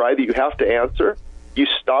 that cry that you have to answer. You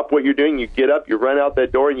stop what you're doing, you get up, you run out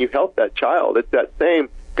that door, and you help that child. It's that same,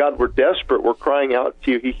 God, we're desperate, we're crying out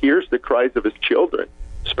to you. He hears the cries of his children,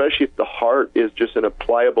 especially if the heart is just in a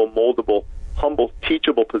pliable, moldable, humble,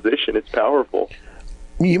 teachable position. It's powerful.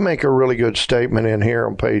 You make a really good statement in here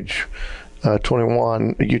on page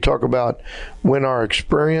 21. You talk about when our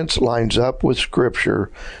experience lines up with Scripture,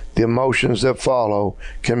 the emotions that follow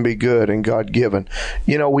can be good and God-given.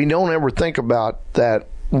 We don't ever think about that.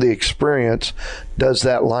 The experience, does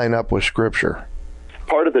that line up with Scripture?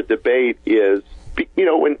 Part of the debate is,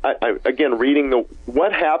 when again, reading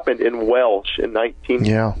what happened in Welsh in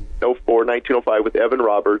 1904, 1905 with Evan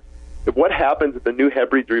Roberts, what happens at the New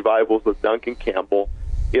Hebrides revivals with Duncan Campbell,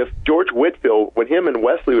 if George Whitefield, when him and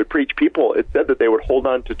Wesley would preach, people, it said that they would hold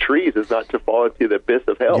on to trees as not to fall into the abyss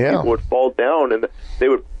of hell. People would fall down, and they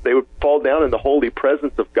would fall down in the holy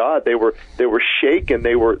presence of God. They were shaken.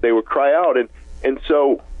 They would cry out, and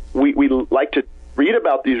so we like to read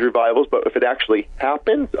about these revivals, but if it actually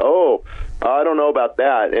happens, I don't know about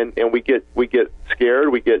that, and we get scared,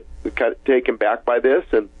 we get kind of taken back by this,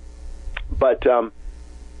 but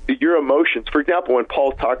your emotions. For example, when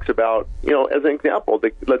Paul talks about, as an example,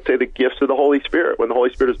 let's say the gifts of the Holy Spirit, when the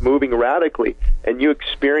Holy Spirit is moving radically, and you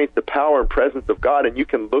experience the power and presence of God, and you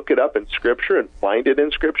can look it up in Scripture and find it in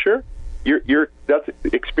Scripture, that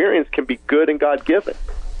experience can be good and God-given.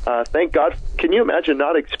 Thank God. Can you imagine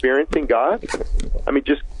not experiencing God? I mean,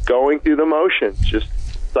 just going through the motions. Just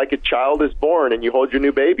it's like a child is born and you hold your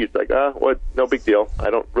new baby. It's like, what? No big deal. I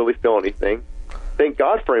don't really feel anything. Thank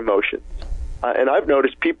God for emotions. And I've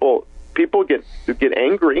noticed people get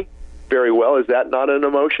angry very well. Is that not an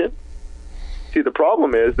emotion? See, the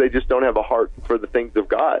problem is they just don't have a heart for the things of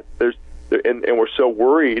God. And we're so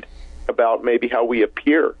worried about maybe how we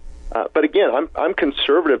appear. But again, I'm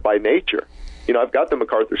conservative by nature. I've got the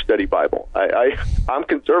MacArthur Study Bible. I'm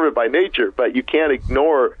conservative by nature, but you can't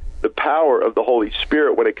ignore the power of the Holy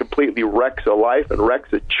Spirit when it completely wrecks a life and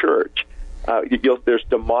wrecks a church. There's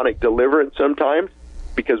demonic deliverance sometimes,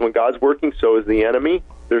 because when God's working, so is the enemy.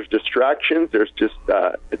 There's distractions. There's just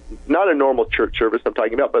it's not a normal church service I'm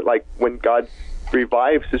talking about, but like when God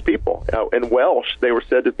revives his people. In Welsh, they were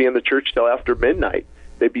said to be in the church till after midnight.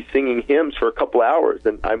 They'd be singing hymns for a couple hours,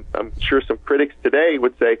 and I'm sure some critics today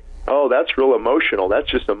would say, oh, that's real emotional. That's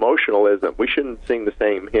just emotionalism. We shouldn't sing the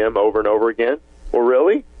same hymn over and over again. Well,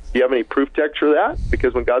 really? Do you have any proof text for that?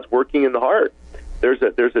 Because when God's working in the heart, there's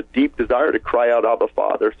a deep desire to cry out, Abba,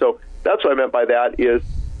 Father. So that's what I meant by that is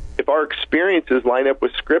if our experiences line up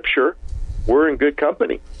with Scripture, we're in good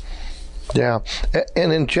company. Yeah.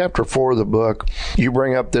 And in chapter 4 of the book, you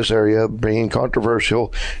bring up this area of being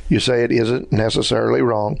controversial. You say it isn't necessarily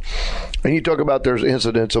wrong. And you talk about there's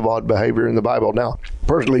incidents of odd behavior in the Bible. Now,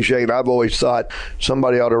 Personally, Shane, I've always thought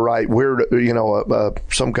somebody ought to write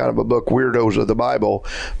some kind of a book, Weirdos of the Bible,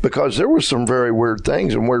 because there were some very weird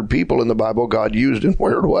things and weird people in the Bible God used in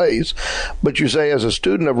weird ways. But you say, as a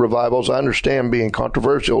student of revivals, I understand being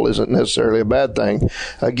controversial isn't necessarily a bad thing.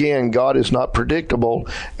 Again, God is not predictable,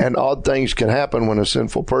 and odd things can happen when a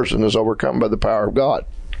sinful person is overcome by the power of God.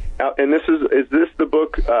 And is this the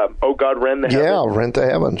book, Oh God, Rend the Heavens? Yeah, Rend the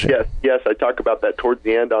Heavens. Yes, I talk about that towards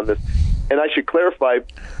the end on this. And I should clarify,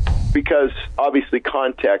 because obviously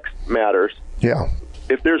context matters. Yeah.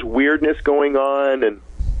 If there's weirdness going on and,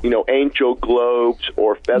 angel globes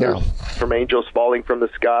or feathers from angels falling from the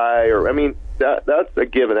sky, that's a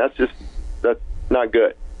given. That's not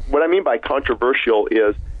good. What I mean by controversial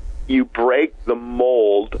is you break the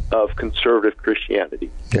mold of conservative Christianity.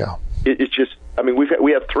 Yeah. It's just,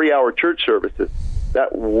 we have 3-hour church services.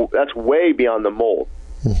 That's way beyond the mold.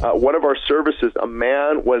 One of our services, a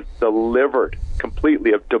man was delivered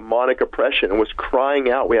completely of demonic oppression and was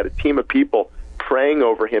crying out. We had a team of people praying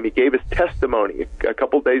over him. He gave his testimony a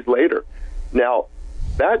couple days later. Now,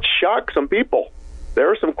 that shocked some people. There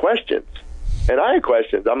were some questions, and I had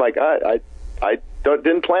questions. I'm like, I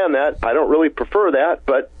didn't plan that. I don't really prefer that,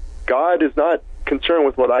 but God is not concerned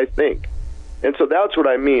with what I think. And so that's what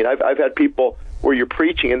I mean. I've had people where you're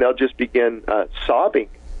preaching and they'll just begin sobbing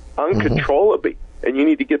uncontrollably. And you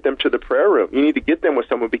need to get them to the prayer room. You need to get them with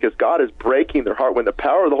someone, because God is breaking their heart. When the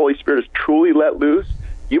power of the Holy Spirit is truly let loose,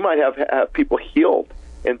 you might have people healed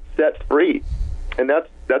and set free. And that's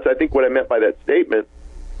I think what I meant by that statement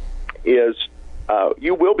is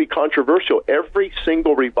you will be controversial. Every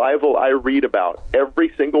single revival I read about,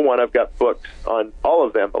 every single one, I've got books on all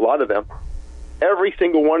of them, a lot of them, every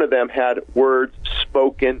single one of them had words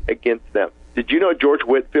spoken against them. Did you know George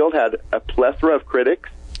Whitefield had a plethora of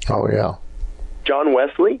critics? Oh, yeah. John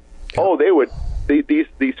Wesley? Yeah. Oh, they would. These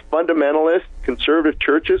fundamentalist conservative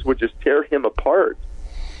churches would just tear him apart.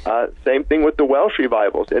 Same thing with the Welsh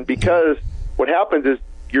revivals. And because what happens is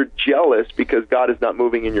you're jealous because God is not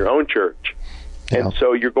moving in your own church. Yeah. And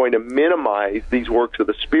so you're going to minimize these works of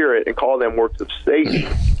the Spirit and call them works of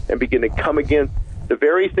Satan and begin to come against the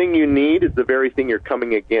very thing you need is the very thing you're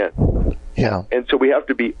coming against. Yeah. And so we have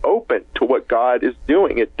to be open to what God is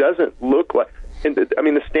doing. It doesn't look like...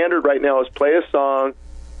 the standard right now is play a song,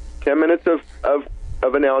 10 minutes of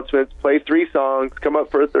announcements, play 3 songs, come up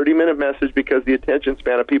for a 30-minute message because the attention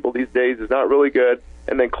span of people these days is not really good,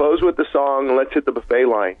 and then close with the song and let's hit the buffet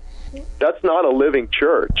line. That's not a living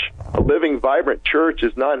church. A living, vibrant church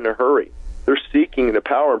is not in a hurry. They're seeking the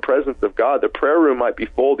power and presence of God. The prayer room might be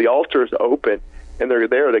full, the altar is open, and they're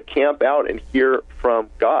there to camp out and hear from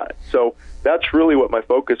God. So that's really what my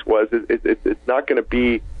focus was. It's not going to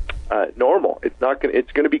be normal. It's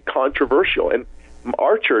going to be controversial. And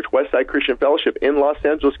our church, Westside Christian Fellowship in Los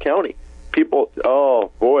Angeles County, people,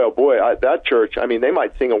 oh boy, that church, they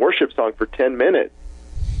might sing a worship song for 10 minutes.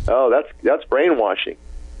 Oh, that's brainwashing.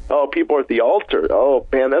 Oh, people are at the altar. Oh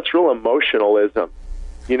man, that's real emotionalism.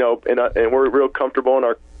 And we're real comfortable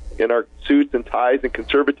in our suits and ties and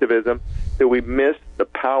conservatism that we miss the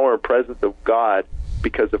power and presence of God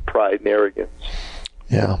because of pride and arrogance.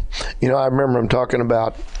 Yeah. I remember him talking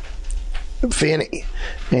about Finney,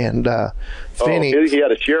 and Finney, he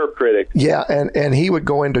had a share of critics. Yeah, and he would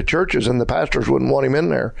go into churches, and the pastors wouldn't want him in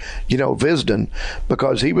there, visiting,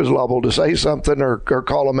 because he was liable to say something or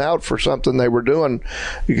call them out for something they were doing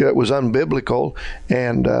that was unbiblical.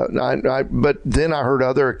 And but then I heard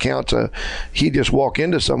other accounts. He'd just walk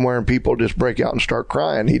into somewhere and people just break out and start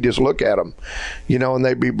crying. He'd just look at them, and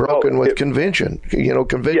they'd be broken with convention.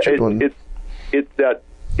 Convention. It's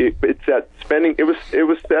that spending. It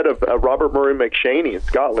was said of Robert Murray McShaney in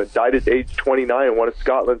Scotland, died at age 29, one of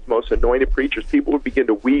Scotland's most anointed preachers. People would begin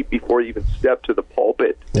to weep before he even stepped to the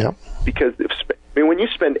pulpit. Yeah. Because when you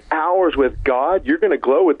spend hours with God, you're going to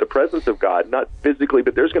glow with the presence of God, not physically,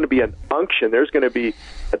 but there's going to be an unction. There's going to be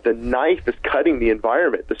the knife is cutting the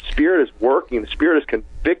environment. The Spirit is working. The Spirit is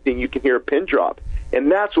convicting. You can hear a pin drop, and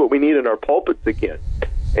that's what we need in our pulpits again.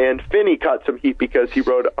 And Finney caught some heat because he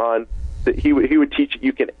wrote on that he would teach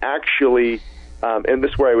you can actually, and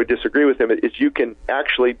this is where I would disagree with him, is you can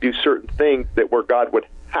actually do certain things that where God would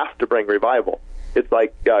have to bring revival. It's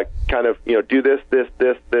like do this,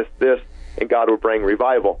 and God will bring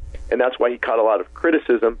revival. And that's why he caught a lot of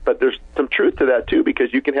criticism. But there's some truth to that, too,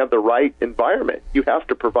 because you can have the right environment. You have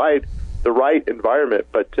to provide the right environment.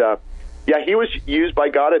 But, he was used by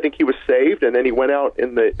God. I think he was saved, and then he went out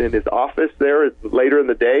in his office there later in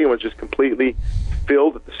the day and was just completely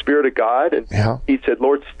filled with the Spirit of God, and he said,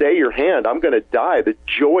 Lord, stay your hand. I'm going to die. The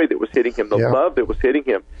joy that was hitting him, the love that was hitting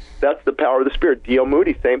him, that's the power of the Spirit. D.L.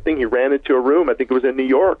 Moody, same thing. He ran into a room, I think it was in New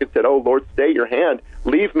York, and said, oh, Lord, stay your hand.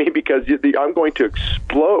 Leave me because I'm going to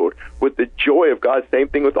explode with the joy of God. Same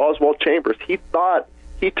thing with Oswald Chambers. He taught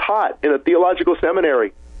in a theological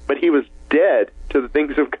seminary, but he was dead to the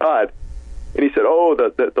things of God. And he said, oh,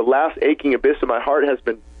 the last aching abyss of my heart has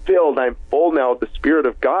been filled. I'm full now of the Spirit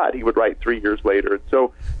of God, he would write 3 years later. And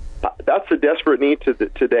so that's the desperate need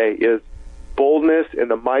today is boldness and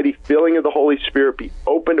the mighty filling of the Holy Spirit. Be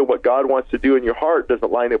open to what God wants to do in your heart.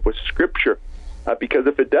 Doesn't line up with Scripture. Because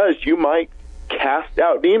if it does, you might cast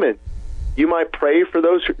out demons. You might pray for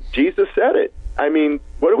those. Jesus said it. I mean,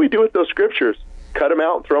 what do we do with those Scriptures? Cut them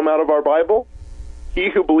out and throw them out of our Bible? He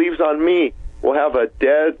who believes on me will have a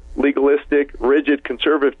dead, legalistic, rigid,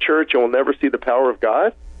 conservative church and will never see the power of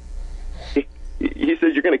God? He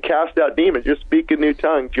says you're going to cast out demons. You'll speak in new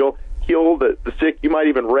tongues. You'll heal the sick. You might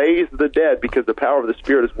even raise the dead because the power of the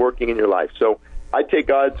Spirit is working in your life. So I take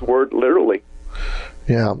God's word literally.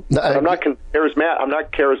 Yeah, I'm not charismatic. I'm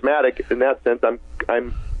not charismatic in that sense. I'm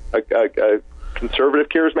a conservative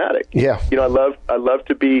charismatic. Yeah, you know, I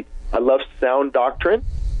love sound doctrine,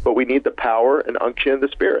 but we need the power and unction of the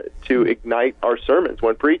Spirit to ignite our sermons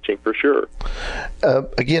when preaching, for sure.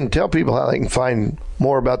 Again, tell people how they can find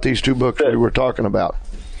more about these two books we were talking about.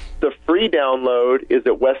 The free download is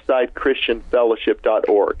at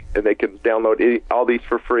westsidechristianfellowship.org, and they can download all these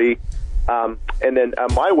for free. And then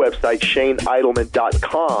my website,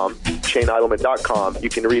 ShaneIdleman.com, you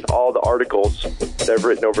can read all the articles that I've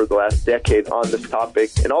written over the last decade on this topic.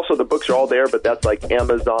 And also the books are all there, but that's like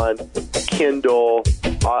Amazon, Kindle,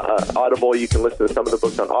 Audible. You can listen to some of the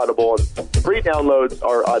books on Audible. And free downloads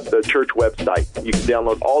are on the church website. You can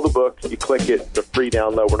download all the books. You click it, it's a free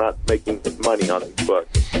download. We're not making money on these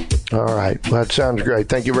books. All right. Well, that sounds great.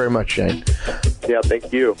 Thank you very much, Shane. Yeah,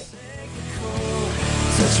 thank you.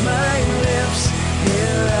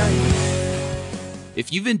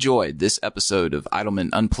 If you've enjoyed this episode of Idleman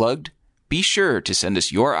Unplugged, be sure to send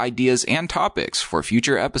us your ideas and topics for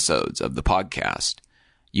future episodes of the podcast.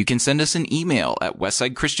 You can send us an email at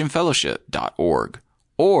westsidechristianfellowship.org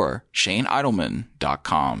or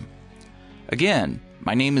ShaneIdleman.com. Again,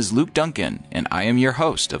 my name is Luke Duncan, and I am your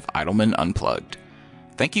host of Idleman Unplugged.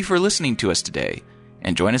 Thank you for listening to us today,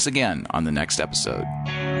 and join us again on the next episode.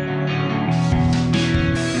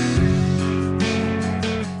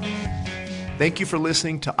 Thank you for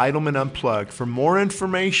listening to Idleman Unplugged. For more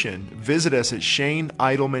information, visit us at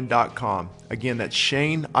ShaneIdleman.com. Again, that's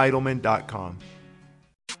ShaneIdleman.com.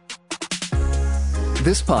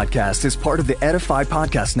 This podcast is part of the Edify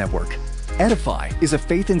Podcast Network. Edify is a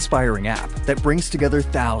faith-inspiring app that brings together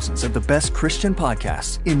thousands of the best Christian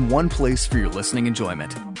podcasts in one place for your listening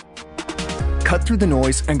enjoyment. Cut through the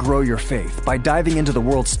noise and grow your faith by diving into the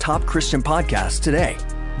world's top Christian podcasts today.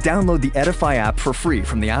 Download the Edify app for free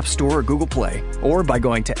from the App Store or Google Play, or by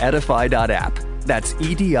going to edify.app. That's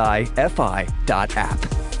edifi.app.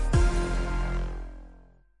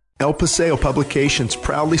 El Paseo Publications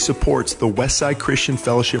proudly supports the Westside Christian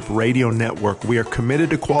Fellowship Radio Network. We are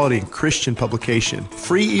committed to quality in Christian publication.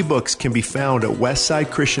 Free ebooks can be found at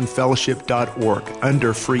westsidechristianfellowship.org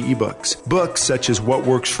under free ebooks. Books such as What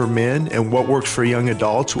Works for Men and What Works for Young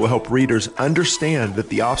Adults will help readers understand that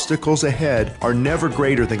the obstacles ahead are never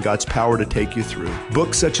greater than God's power to take you through.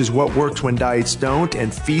 Books such as What Works When Diets Don't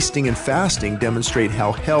and Feasting and Fasting demonstrate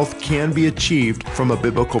how health can be achieved from a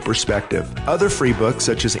biblical perspective. Other free books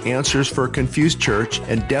such as Answers for a Confused Church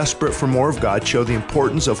and Desperate for More of God show the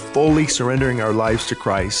importance of fully surrendering our lives to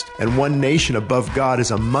Christ. And One Nation Above God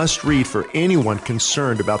is a must-read for anyone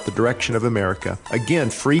concerned about the direction of America. Again,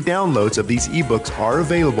 free downloads of these ebooks are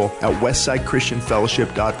available at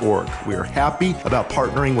westsidechristianfellowship.org. We are happy about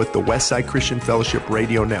partnering with the Westside Christian Fellowship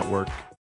Radio Network.